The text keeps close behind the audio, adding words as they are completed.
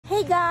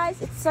Hey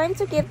guys, it's time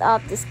to gift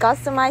up this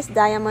customized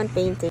diamond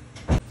painting.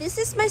 This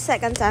is my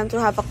second time to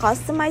have a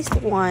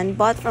customized one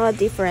bought from a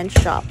different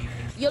shop.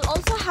 You'll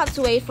also have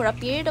to wait for a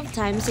period of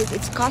time since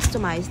it's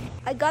customized.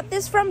 I got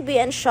this from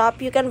BN Shop.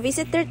 You can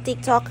visit their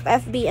TikTok,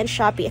 FB, and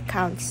Shopee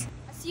accounts.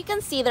 As you can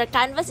see, their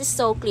canvas is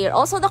so clear.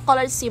 Also, the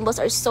colored symbols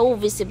are so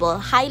visible.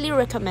 Highly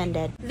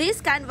recommended.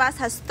 This canvas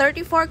has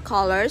 34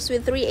 colors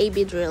with 3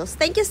 AB drills.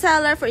 Thank you,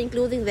 seller, for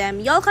including them.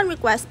 Y'all can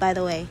request, by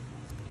the way.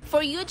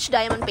 For huge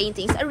diamond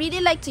paintings, I really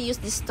like to use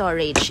this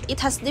storage.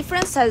 It has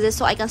different sizes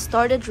so I can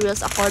store the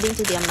drills according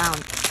to the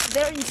amount.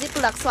 They're in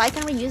Ziploc so I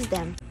can reuse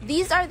them.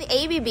 These are the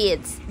AB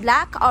beads,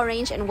 black,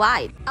 orange, and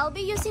white. I'll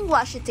be using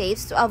washi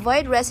tapes to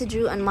avoid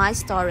residue on my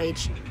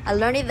storage. I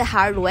learned it the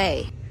hard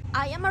way.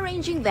 I am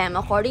arranging them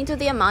according to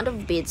the amount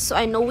of beads so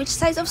I know which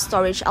size of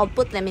storage I'll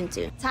put them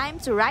into. Time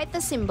to write the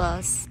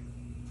symbols.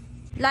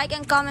 Like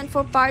and comment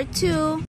for part 2.